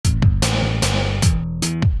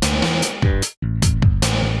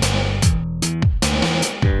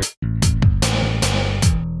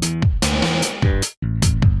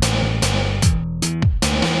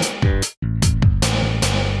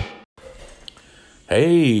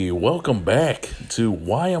Hey, welcome back to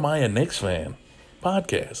Why Am I a Knicks Fan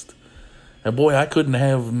podcast. And boy, I couldn't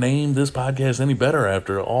have named this podcast any better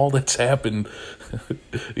after all that's happened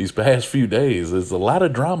these past few days. There's a lot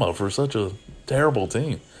of drama for such a terrible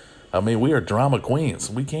team. I mean, we are drama queens.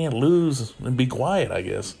 We can't lose and be quiet, I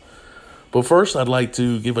guess. But first, I'd like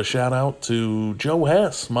to give a shout out to Joe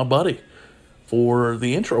Hess, my buddy, for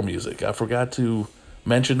the intro music. I forgot to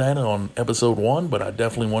mention that on episode 1, but I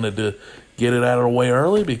definitely wanted to get it out of the way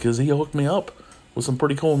early because he hooked me up with some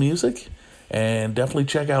pretty cool music. And definitely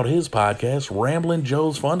check out his podcast, Ramblin'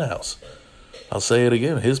 Joe's Funhouse. I'll say it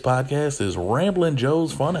again. His podcast is Ramblin'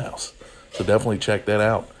 Joe's Funhouse. So definitely check that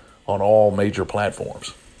out on all major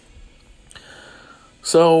platforms.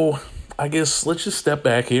 So I guess let's just step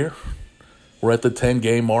back here. We're at the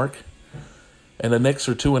 10-game mark. And the Knicks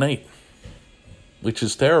are 2-8, which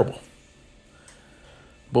is terrible.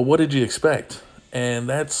 But what did you expect? And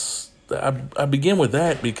I begin with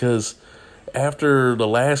that because after the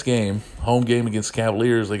last game, home game against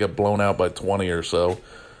Cavaliers, they got blown out by 20 or so.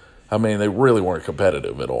 I mean, they really weren't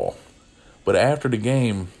competitive at all. But after the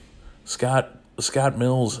game, Scott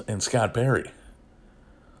Mills and Scott Perry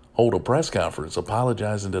hold a press conference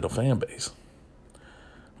apologizing to the fan base,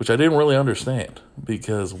 which I didn't really understand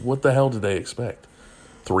because what the hell did they expect?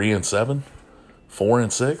 3-7?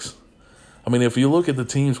 4-6? I mean, if you look at the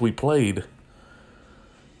teams we played,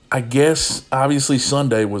 I guess obviously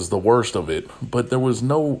Sunday was the worst of it, but there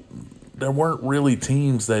weren't really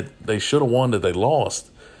teams that they should have won that they lost.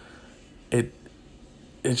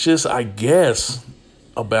 It's just, I guess,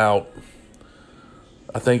 about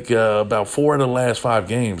 4 out of the last 5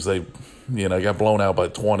 games they got blown out by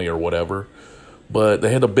 20 or whatever. But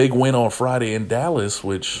they had a big win on Friday in Dallas,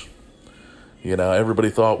 which everybody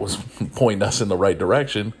thought was pointing us in the right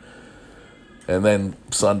direction. And then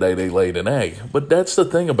Sunday they laid an egg. But that's the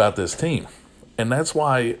thing about this team. And that's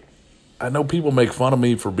why I know people make fun of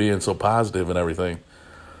me for being so positive and everything.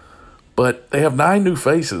 But they have 9 new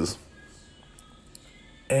faces.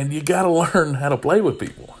 And you got to learn how to play with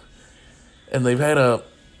people. And they've had a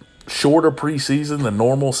shorter preseason than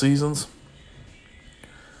normal seasons.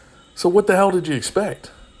 So what the hell did you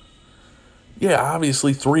expect? Yeah,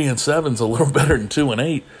 obviously 3-7 is a little better than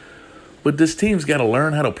 2-8. But this team's got to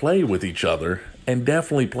learn how to play with each other and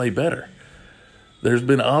definitely play better. There's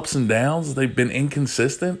been ups and downs. They've been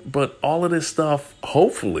inconsistent. But all of this stuff,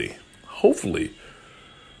 hopefully,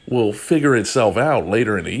 will figure itself out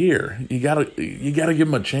later in the year. You gotta give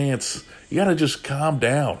them a chance. You got to just calm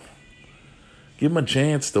down. Give them a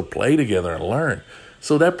chance to play together and learn.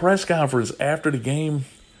 So that press conference after the game,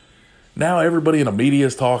 now everybody in the media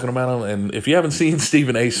is talking about them. And if you haven't seen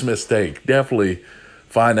Stephen A. Smith's take, definitely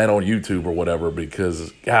find that on YouTube or whatever,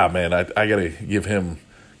 because God, man, I gotta give him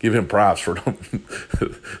props for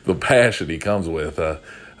the passion he comes with.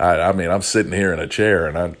 I mean, I'm sitting here in a chair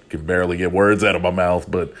and I can barely get words out of my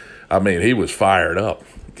mouth, but I mean, he was fired up.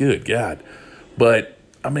 Good God. But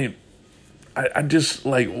I mean, I just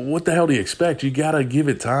what the hell do you expect? You gotta give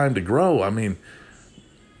it time to grow. I mean,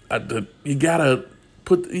 you gotta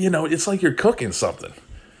put, it's like you're cooking something.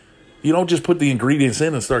 You don't just put the ingredients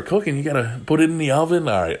in and start cooking. You got to put it in the oven.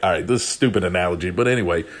 All right, this is a stupid analogy. But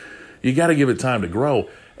anyway, you got to give it time to grow.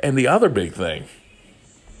 And the other big thing,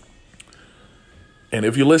 and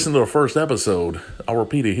if you listen to the first episode, I'll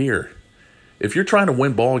repeat it here. If you're trying to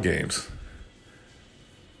win ball games,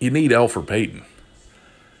 you need Elfrid Payton.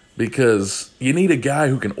 Because you need a guy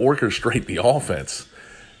who can orchestrate the offense.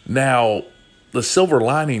 Now, the silver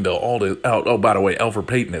lining to all this, by the way, Elfrid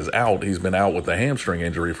Payton is out. He's been out with a hamstring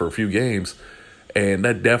injury for a few games, and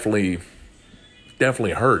that definitely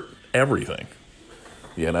hurt everything.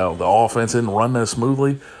 The offense didn't run that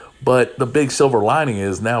smoothly, but the big silver lining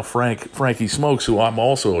is now Frankie Smokes, who I'm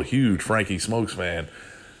also a huge Frankie Smokes fan,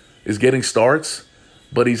 is getting starts,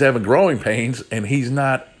 but he's having growing pains, and he's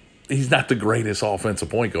not the greatest offensive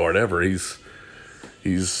point guard ever. He's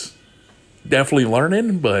definitely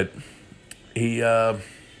learning, but he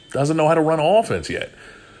doesn't know how to run an offense yet.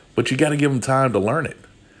 But you got to give him time to learn it.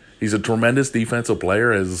 He's a tremendous defensive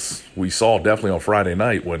player, as we saw definitely on Friday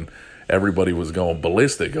night when everybody was going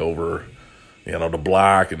ballistic over, the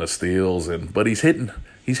block and the steals. But he's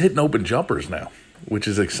hitting open jumpers now, which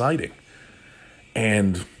is exciting.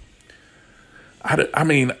 And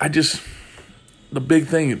the big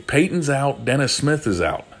thing, Peyton's out, Dennis Smith is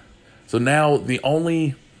out. So now the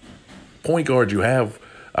only point guard you have,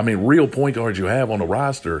 real point guard you have on the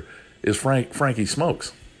roster is Frankie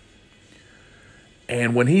Smokes.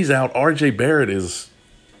 And when he's out, R.J. Barrett is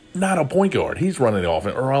not a point guard. He's running the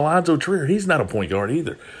offense. Or Alonzo Trier, he's not a point guard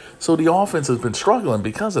either. So the offense has been struggling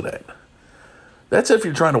because of that. That's if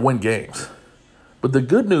you're trying to win games. But the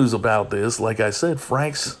good news about this, like I said,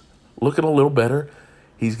 Frank's looking a little better.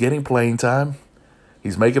 He's getting playing time.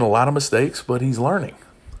 He's making a lot of mistakes, but he's learning.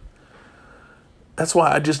 That's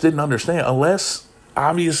why I just didn't understand. Unless,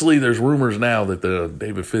 obviously, there's rumors now that the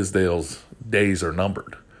David Fizdale's days are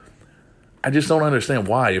numbered. I just don't understand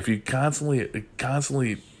why. If you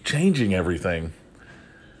constantly changing everything,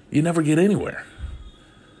 you never get anywhere.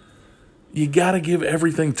 You got to give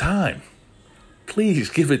everything time. Please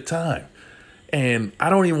give it time. And I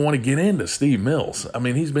don't even want to get into Steve Mills. I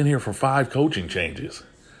mean, he's been here for 5 coaching changes.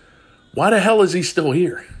 Why the hell is he still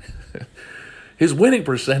here? His winning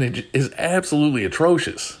percentage is absolutely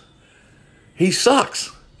atrocious. He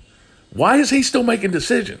sucks. Why is he still making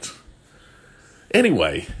decisions?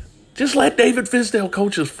 Anyway, just let David Fizdale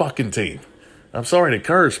coach his fucking team. I'm sorry to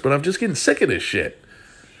curse, but I'm just getting sick of this shit.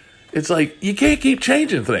 It's like, you can't keep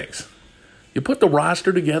changing things. You put the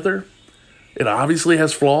roster together. It obviously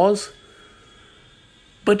has flaws.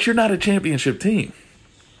 But you're not a championship team.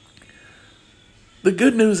 The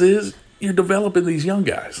good news is you're developing these young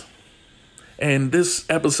guys. And this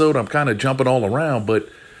episode, I'm kind of jumping all around, but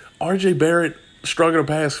R.J. Barrett struggled the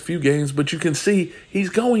past few games, but you can see he's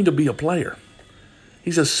going to be a player.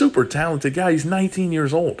 He's a super talented guy. He's 19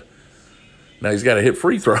 years old. Now he's got to hit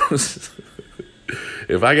free throws.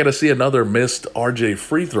 If I got to see another missed R.J.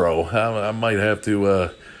 free throw, I might have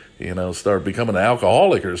to, start becoming an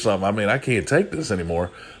alcoholic or something. I mean, I can't take this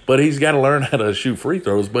anymore. But he's got to learn how to shoot free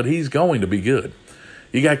throws, but he's going to be good.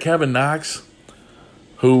 You got Kevin Knox,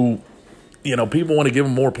 who, people want to give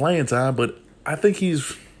him more playing time, but I think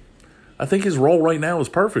his role right now is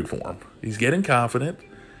perfect for him. He's getting confident,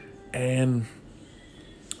 and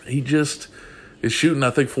he just is shooting, I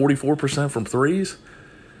think, 44% from threes.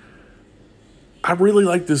 I really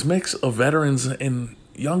like this mix of veterans and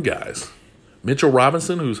young guys. Mitchell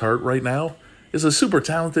Robinson, who's hurt right now, is a super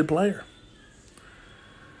talented player.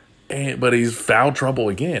 But he's foul trouble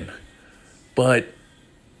again.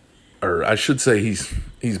 Or I should say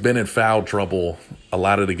he's been in foul trouble a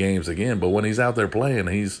lot of the games again. But when he's out there playing,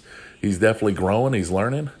 he's definitely growing. He's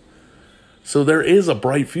learning. So there is a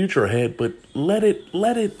bright future ahead, but let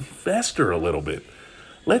it fester a little bit.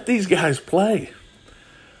 Let these guys play.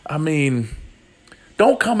 I mean,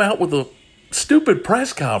 don't come out with a stupid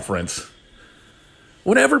press conference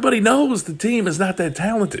when everybody knows the team is not that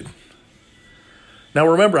talented. Now,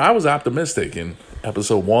 remember, I was optimistic in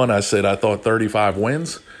episode 1. I said I thought 35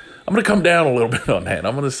 wins. I'm going to come down a little bit on that.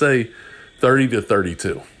 I'm going to say 30 to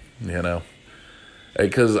 32,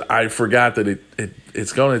 because I forgot that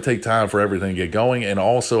it's going to take time for everything to get going. And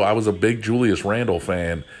also, I was a big Julius Randle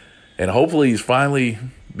fan, and hopefully he's finally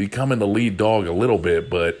becoming the lead dog a little bit,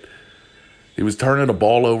 but he was turning the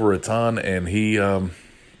ball over a ton, and he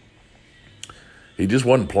just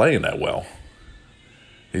wasn't playing that well.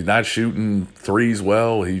 He's not shooting threes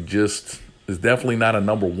well. He just is definitely not a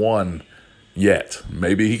number one yet.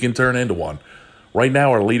 Maybe he can turn into one. Right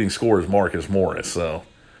now, our leading scorer is Marcus Morris, so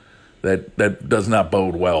that does not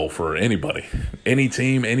bode well for anybody. Any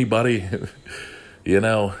team, anybody,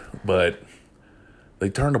 but they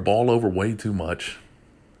turn the ball over way too much.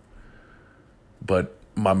 But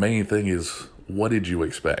my main thing is, what did you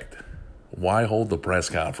expect? Why hold the press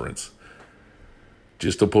conference?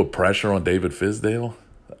 Just to put pressure on David Fizdale?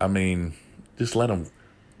 I mean, just let him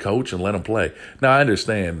coach and let him play. Now, I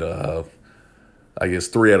understand, I guess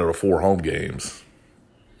 3 out of the 4 home games,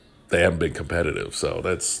 they haven't been competitive. So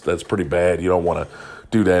that's pretty bad. You don't want to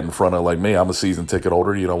do that in front of, like me. I'm a season ticket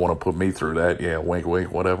holder. You don't want to put me through that. Yeah, wink,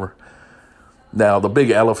 wink, whatever. Now, the big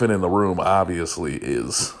elephant in the room, obviously,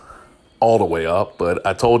 is all the way up. But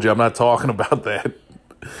I told you I'm not talking about that.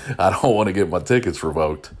 I don't want to get my tickets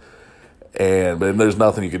revoked. But there's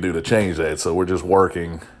nothing you can do to change that. So we're just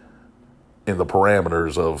working in the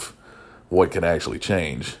parameters of what can actually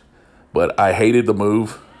change. But I hated the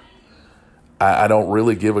move. I don't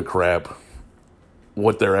really give a crap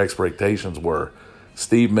what their expectations were.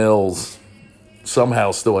 Steve Mills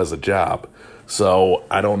somehow still has a job. So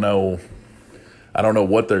I don't know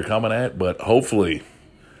what they're coming at, but hopefully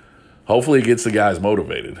it gets the guys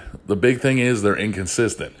motivated. The big thing is they're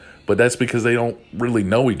inconsistent, but that's because they don't really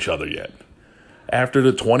know each other yet. After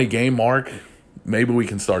the 20-game mark, maybe we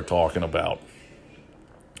can start talking about,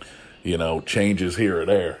 changes here or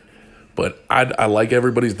there. But I like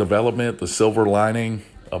everybody's development. The silver lining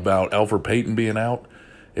about Elfrid Payton being out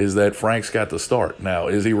is that Frank's got the start. Now,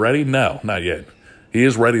 is he ready? No, not yet. He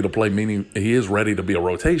is ready to play, meaning he is ready to be a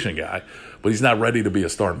rotation guy, but he's not ready to be a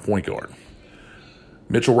starting point guard.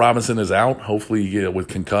 Mitchell Robinson is out. Hopefully,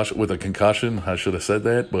 with a concussion. I should have said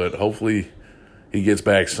that, but hopefully he gets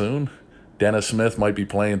back soon. Dennis Smith might be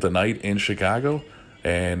playing tonight in Chicago,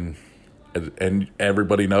 and And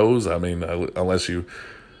everybody knows, I mean,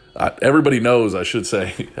 everybody knows, I should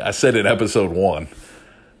say, I said in episode 1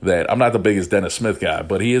 that I'm not the biggest Dennis Smith guy,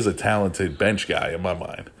 but he is a talented bench guy in my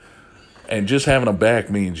mind. And just having him back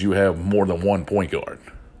means you have more than one point guard.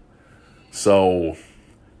 So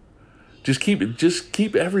just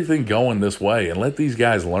keep everything going this way and let these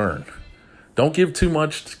guys learn. Don't give too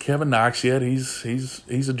much to Kevin Knox yet. He's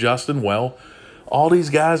adjusting well. All these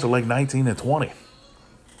guys are like 19 and 20.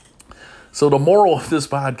 So the moral of this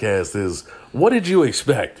podcast is, what did you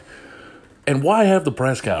expect? And why have the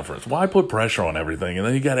press conference? Why put pressure on everything? And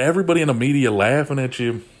then you got everybody in the media laughing at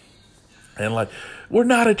you. And like, we're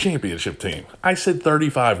not a championship team. I said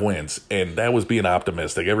 35 wins, and that was being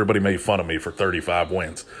optimistic. Everybody made fun of me for 35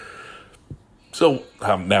 wins. So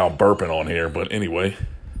I'm now burping on here, but anyway,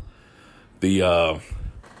 I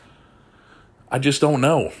just don't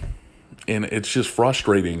know. And it's just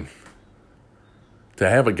frustrating to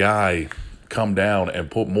have a guy come down and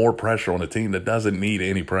put more pressure on a team that doesn't need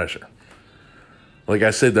any pressure. Like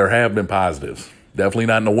I said, there have been positives. Definitely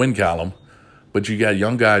not in the win column, but you got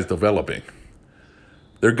young guys developing.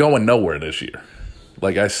 They're going nowhere this year.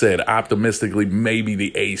 Like I said, optimistically, maybe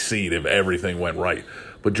the A seed if everything went right.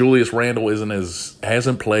 But Julius Randle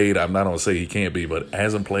hasn't played. I'm not going to say he can't be, but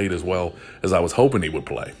hasn't played as well as I was hoping he would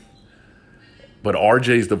play. But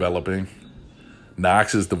RJ's developing.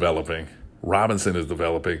 Knox is developing. Robinson is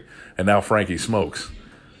developing. And now Frankie Smokes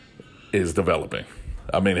is developing.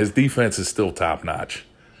 I mean, his defense is still top notch.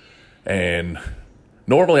 And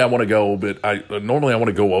normally I want to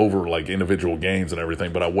go over like individual games and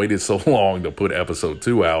everything, but I waited so long to put episode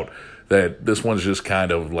 2 out that this one's just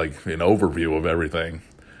kind of like an overview of everything.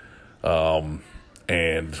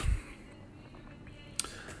 And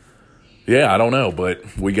yeah, I don't know,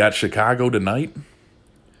 but we got Chicago tonight.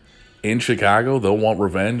 In Chicago, they'll want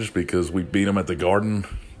revenge because we beat them at the Garden,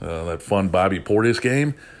 that fun Bobby Portis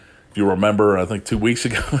game. If you remember, I think 2 weeks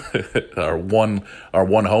ago, our one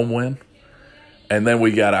home win. And then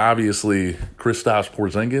we got, obviously, Kristaps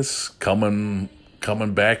Porzingis coming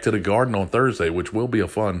back to the Garden on Thursday, which will be a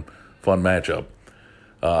fun matchup.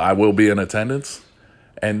 I will be in attendance.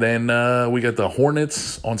 And then we got the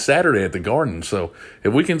Hornets on Saturday at the Garden. So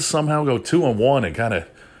if we can somehow go 2-1 and kind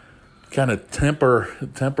of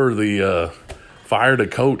temper the fire the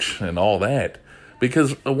coach and all that.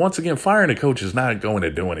 Because, once again, firing a coach is not going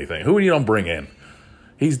to do anything. Who are you going to bring in?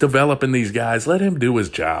 He's developing these guys. Let him do his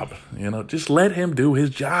job. Just let him do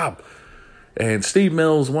his job. And Steve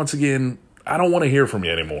Mills, once again, I don't want to hear from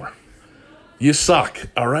you anymore. You suck,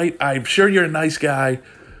 all right? I'm sure you're a nice guy,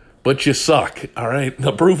 but you suck, all right?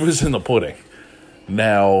 The proof is in the pudding.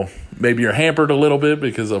 Now, maybe you're hampered a little bit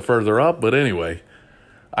because of further up, but anyway,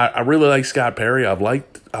 I really like Scott Perry. I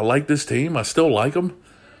like this team. I still like them.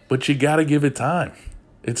 But you got to give it time.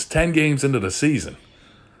 It's 10 games into the season.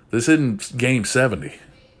 This isn't game 70,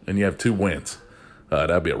 and you have 2 wins.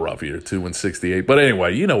 That'd be a rough year, 2-68. But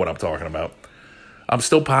anyway, you know what I'm talking about. I'm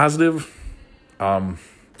still positive. I'm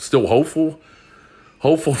still hopeful.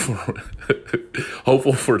 Hopeful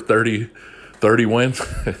for 30 wins.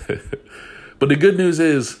 But the good news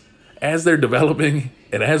is, as they're developing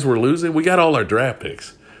and as we're losing, we got all our draft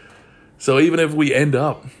picks. So even if we end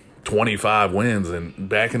up 25 wins and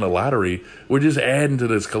back in the lottery, we're just adding to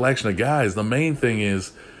this collection of guys. The main thing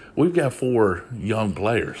is we've got 4 young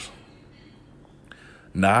players.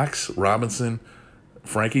 Knox, Robinson,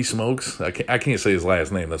 Frankie Smokes. I can't say his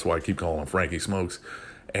last name. That's why I keep calling him Frankie Smokes.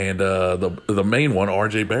 And the main one,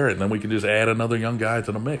 RJ Barrett. And then we can just add another young guy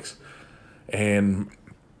to the mix. And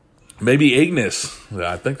maybe Ignis,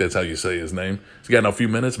 I think that's how you say his name. He's got a few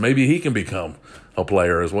minutes. Maybe he can become a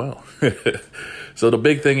player as well. So the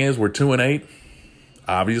big thing is we're 2-8.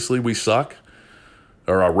 Obviously, we suck,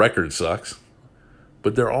 or our record sucks.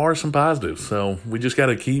 But there are some positives. So we just got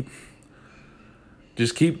to keep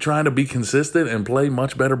trying to be consistent and play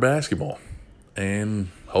much better basketball. And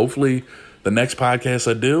hopefully the next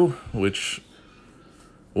podcast I do, which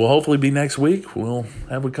will hopefully be next week, we'll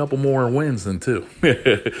have a couple more wins than 2.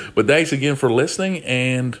 But thanks again for listening,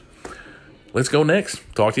 and let's go Knicks.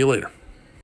 Talk to you later.